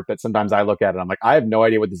in art that sometimes I look at and I'm like, I have no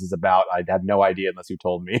idea what this is about. I'd have no idea unless you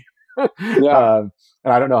told me. Yeah.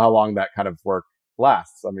 And I don't know how long that kind of work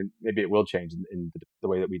lasts. I mean, maybe it will change in the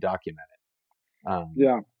way that we document it.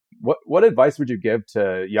 Yeah. What advice would you give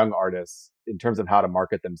to young artists in terms of how to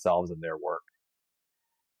market themselves and their work?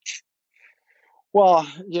 Well,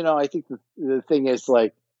 I think the thing is,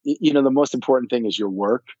 like, the most important thing is your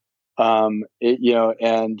work. And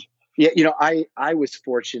yeah, I was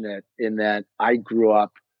fortunate in that I grew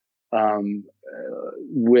up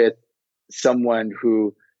with someone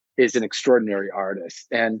who is an extraordinary artist.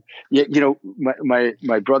 And yeah,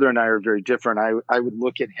 my brother and I are very different. I would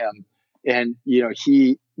look at him, and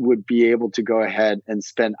he would be able to go ahead and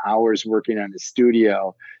spend hours working on his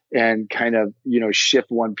studio and kind of shift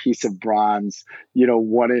one piece of bronze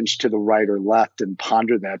 1 inch to the right or left and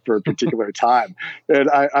ponder that for a particular time. And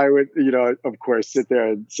I would of course sit there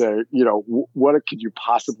and say, what could you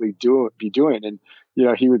possibly be doing? And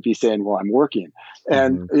he would be saying, well, I'm working.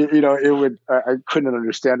 And Hmm. it would, I couldn't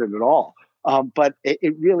understand it at all. But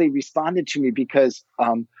it really responded to me because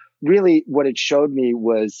really what it showed me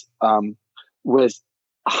was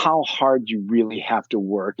how hard you really have to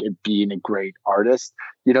work at being a great artist.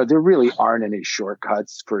 There really aren't any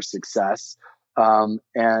shortcuts for success.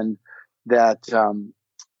 And that, um,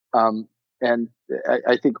 and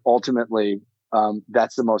I think ultimately,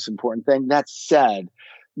 that's the most important thing. That said,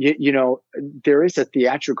 there is a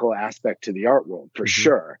theatrical aspect to the art world for Hmm.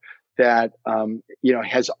 sure that,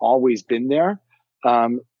 has always been there.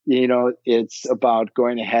 It's about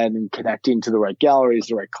going ahead and connecting to the right galleries,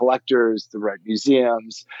 the right collectors, the right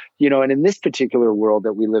museums, and in this particular world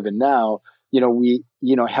that we live in now, we,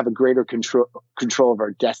 have a greater control of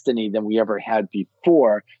our destiny than we ever had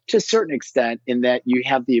before, to a certain extent, in that you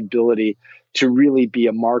have the ability to really be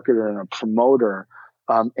a marketer and a promoter,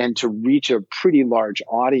 and to reach a pretty large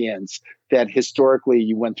audience that historically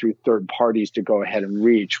you went through third parties to go ahead and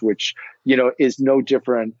reach, which, is no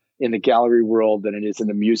different in the gallery world than it is in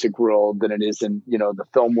the music world, than it is in, the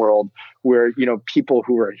film world, where, people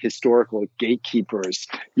who are historical gatekeepers,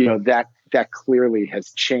 that clearly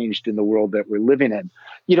has changed in the world that we're living in.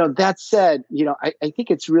 That said, I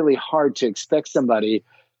think it's really hard to expect somebody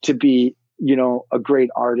to be, a great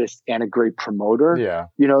artist and a great promoter. Yeah,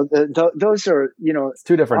 Those are, it's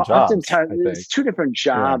two different jobs, oftentimes I it's think. two different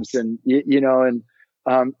Yeah. jobs, and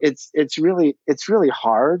it's really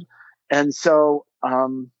hard. And so,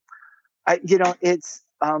 I, you know, it's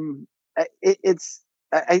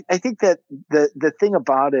I think that the thing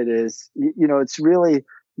about it is, it's really,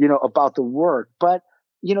 about the work. But,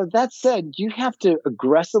 that said, you have to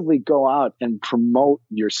aggressively go out and promote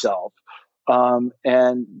yourself,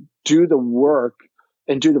 and do the work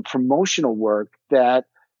and do the promotional work that,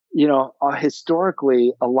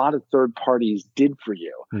 historically a lot of third parties did for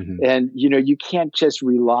you. Hmm. And, you can't just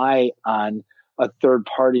rely on a third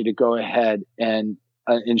party to go ahead and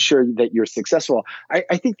ensure that you're successful.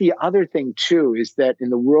 I think the other thing too is that in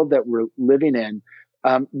the world that we're living in,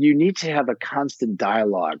 you need to have a constant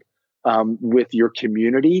dialogue with your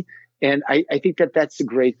community. And I think that that's the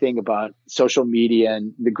great thing about social media,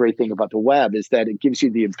 and the great thing about the web is that it gives you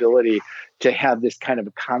the ability to have this kind of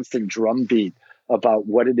a constant drumbeat about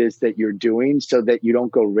what it is that you're doing, so that you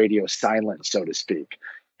don't go radio silent, so to speak.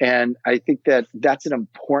 And I think that that's an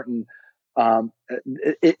important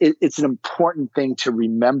it's an important thing to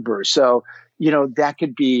remember. So, that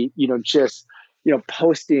could be, just,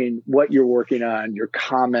 posting what you're working on, your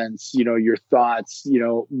comments, your thoughts,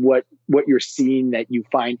 what you're seeing that you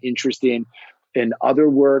find interesting in other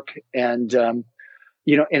work. And, and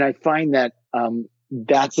I find that,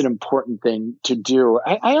 that's an important thing to do.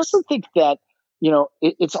 I also think that,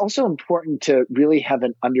 it's also important to really have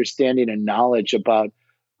an understanding and knowledge about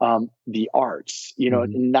the arts,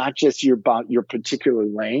 Hmm. not just about your particular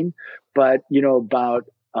lane, but, about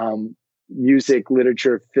music,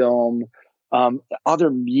 literature, film, other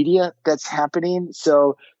media that's happening.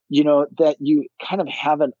 So, that you kind of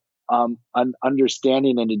have an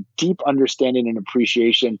understanding and a deep understanding and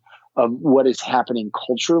appreciation of what is happening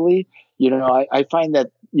culturally. I find that,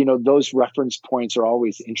 those reference points are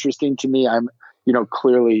always interesting to me. I'm,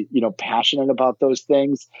 clearly, passionate about those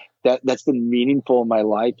things. That's been meaningful in my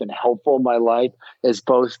life and helpful in my life as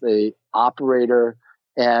both a operator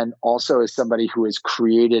and also as somebody who has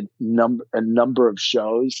created a number of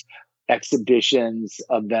shows, exhibitions,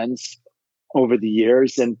 events over the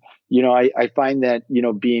years. And, I find that,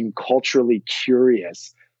 being culturally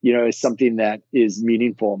curious, is something that is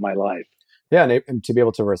meaningful in my life. Yeah, and to be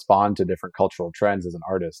able to respond to different cultural trends as an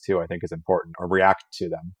artist too, I think is important, or react to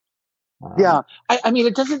them. Yeah. I mean,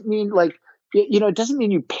 it doesn't mean like, it doesn't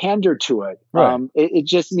mean you pander to it. Right. It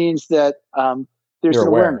just means that, there's You're an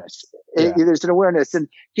aware. awareness. Yeah. There's an awareness. And,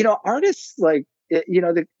 artists like,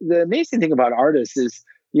 the amazing thing about artists is,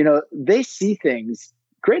 they see things,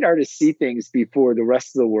 great artists see things before the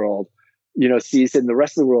rest of the world, sees it, and the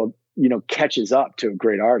rest of the world, catches up to a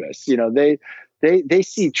great artist. They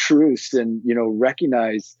see truths and,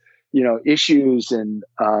 recognize, issues and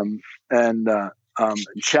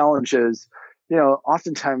challenges.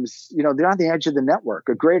 Oftentimes, they're on the edge of the network.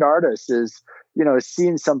 A great artist is,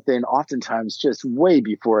 seeing something oftentimes just way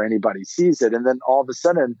before anybody sees it. And then all of a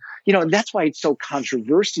sudden, and that's why it's so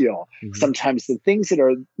controversial. Hmm. Sometimes the things that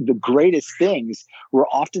are the greatest things were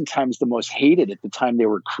oftentimes the most hated at the time they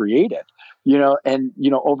were created, and,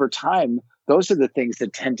 over time, those are the things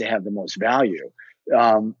that tend to have the most value.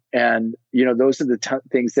 And, those are the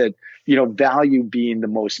things that, value being the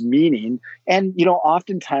most meaning and,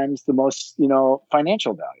 oftentimes the most,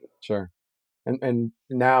 financial value. Sure. And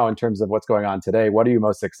now, in terms of what's going on today, what are you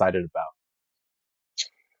most excited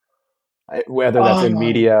about? Whether that's in Um,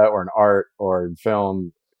 media or in art or in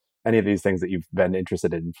film, any of these things that you've been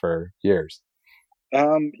interested in for years.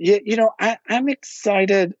 yeah, I'm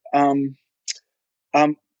excited. Um,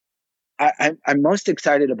 I'm most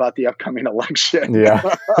excited about the upcoming election. Yeah. So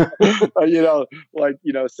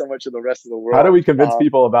much of the rest of the How do world. we convince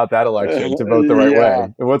people about that election to vote the right Yeah,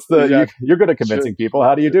 way? And what's yeah, you're good at sure. convincing people.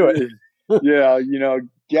 How do you do it? Yeah,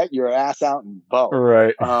 get your ass out and vote.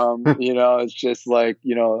 Right. It's just like,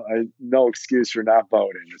 no excuse for not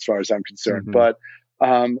voting as far as I'm concerned. Hmm. But,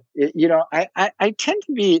 I tend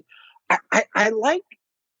to be, I like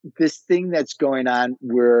this thing that's going on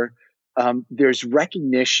where there's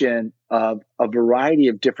recognition of a variety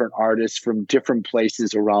of different artists from different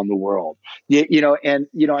places around the world. And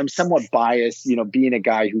I'm somewhat biased. Being a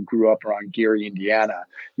guy who grew up around Gary, Indiana.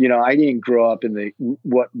 I didn't grow up in the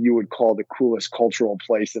what you would call the coolest cultural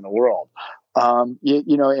place in the world. And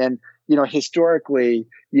historically,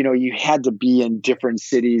 you had to be in different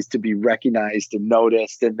cities to be recognized and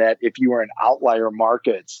noticed, and that if you were in outlier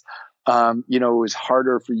markets, it was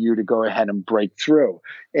harder for you to go ahead and break through.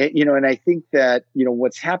 And I think that,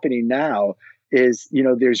 what's happening now is,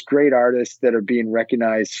 there's great artists that are being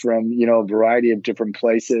recognized from, a variety of different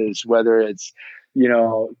places, whether it's,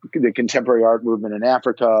 the contemporary art movement in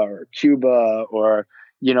Africa or Cuba or,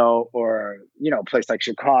 a place like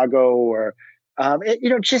Chicago or,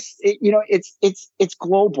 it's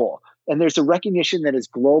global. And there's a recognition that it's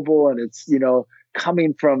global, and it's,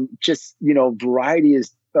 coming from just, variety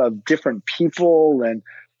of different people and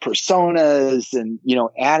personas and,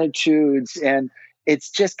 attitudes. And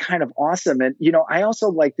it's just kind of awesome. And, I also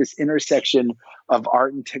like this intersection of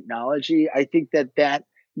art and technology. I think that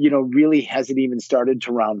really hasn't even started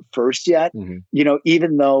to round first yet.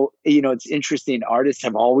 Even though, it's interesting, artists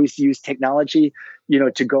have always used technology,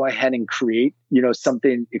 to go ahead and create,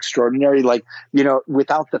 something extraordinary, like,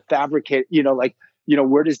 without the fabricate,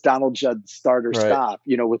 where does Donald Judd start or stop,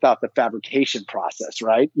 without the fabrication process,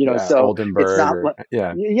 right? So Oldenburg it's not,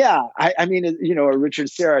 I mean, or Richard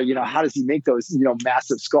Serra, how does he make those,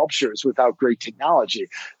 massive sculptures without great technology?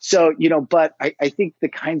 So, but I think the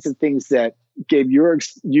kinds of things that Gabe,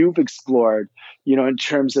 you've explored, in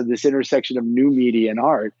terms of this intersection of new media and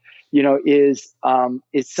art, is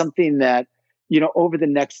something that, over the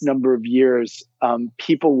next number of years,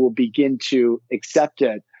 people will begin to accept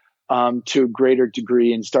it to a greater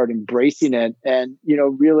degree and start embracing it. And,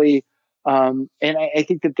 really, and I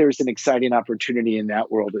think that there's an exciting opportunity in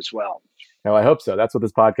that world as well. No, I hope so. That's what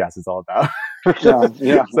this podcast is all about.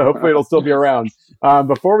 Yeah. So hopefully it'll still be around.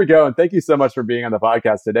 Before we go, and thank you so much for being on the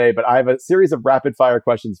podcast today, but I have a series of rapid fire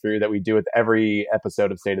questions for you that we do with every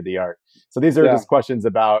episode of State of the Art. So these are just questions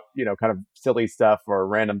about, kind of silly stuff or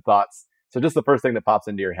random thoughts. So just the first thing that pops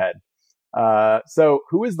into your head. So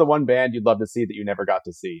who is the one band you'd love to see that you never got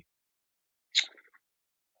to see?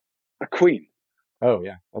 Queen. Oh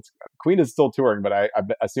yeah, Queen is still touring, but I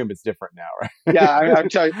assume it's different now, right? Yeah, I'm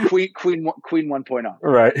telling you, Queen 1.0.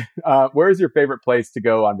 Right. Where is your favorite place to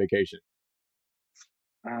go on vacation?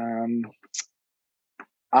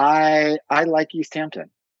 I like East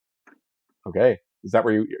Hampton. Okay, is that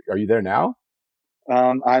where are you there now?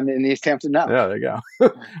 I'm in East Hampton now. Yeah, there you go.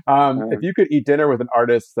 If you could eat dinner with an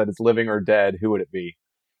artist that is living or dead, who would it be?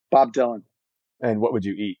 Bob Dylan. And what would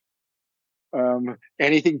you eat?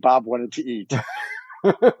 Anything Bob wanted to eat.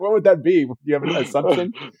 What would that be? Do you have an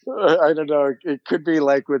assumption? I don't know. It could be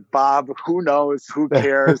like with Bob. Who knows? Who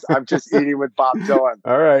cares? I'm just eating with Bob Dylan.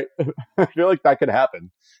 All right. I feel like that could happen.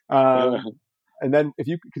 And then if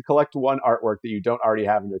you could collect one artwork that you don't already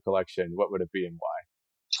have in your collection, what would it be and why?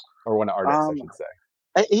 Or one artist, I should say.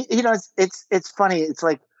 It's funny. It's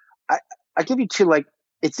like, I give you two, like,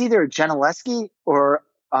 it's either a Gentileschi or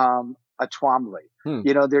a Twombly.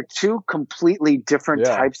 They're two completely different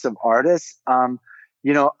types of artists. I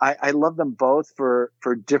love them both for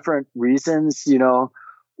different reasons.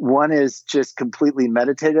 One is just completely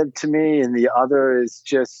meditative to me, and the other is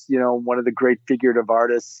just, one of the great figurative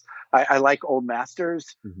artists. I like old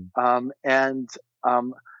masters. And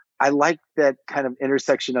I like that kind of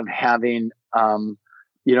intersection of having, a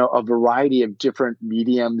variety of different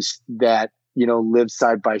mediums that, live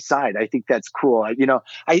side by side. I think that's cool. I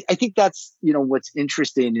think that's, what's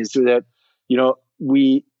interesting is that,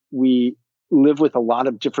 we live with a lot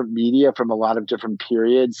of different media from a lot of different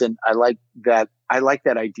periods. And I like that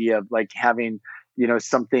idea of like having,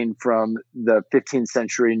 something from the 15th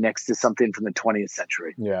century next to something from the 20th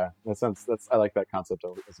century. Yeah, I like that concept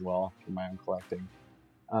as well in my own collecting.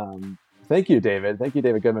 Thank you, David. Thank you,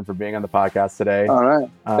 David Goodman, for being on the podcast today. All right.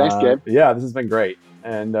 Thanks, Gabe. Yeah, this has been great.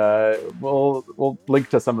 And we'll link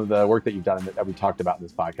to some of the work that you've done that we talked about in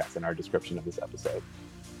this podcast in our description of this episode.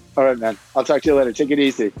 All right, man. I'll talk to you later. Take it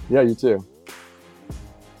easy. Yeah, you too.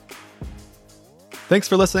 Thanks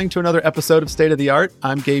for listening to another episode of State of the Art.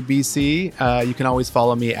 I'm Gabe BC. You can always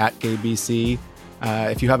follow me at Gabe BC.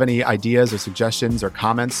 If you have any ideas or suggestions or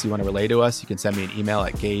comments you want to relay to us, you can send me an email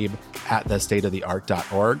at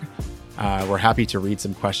gabe@thestateoftheart.org. We're happy to read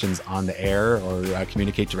some questions on the air or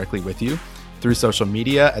communicate directly with you through social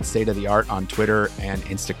media at State of the Art on Twitter and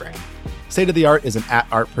Instagram. State of the Art is an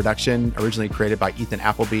 @art production originally created by Ethan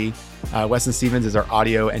Appleby. Weston Stevens is our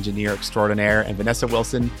audio engineer extraordinaire, and Vanessa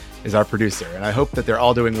Wilson is our producer. And I hope that they're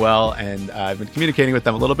all doing well, and I've been communicating with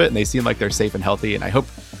them a little bit, and they seem like they're safe and healthy. And I hope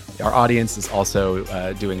our audience is also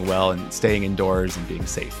doing well and staying indoors and being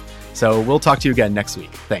safe. So we'll talk to you again next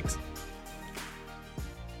week. Thanks.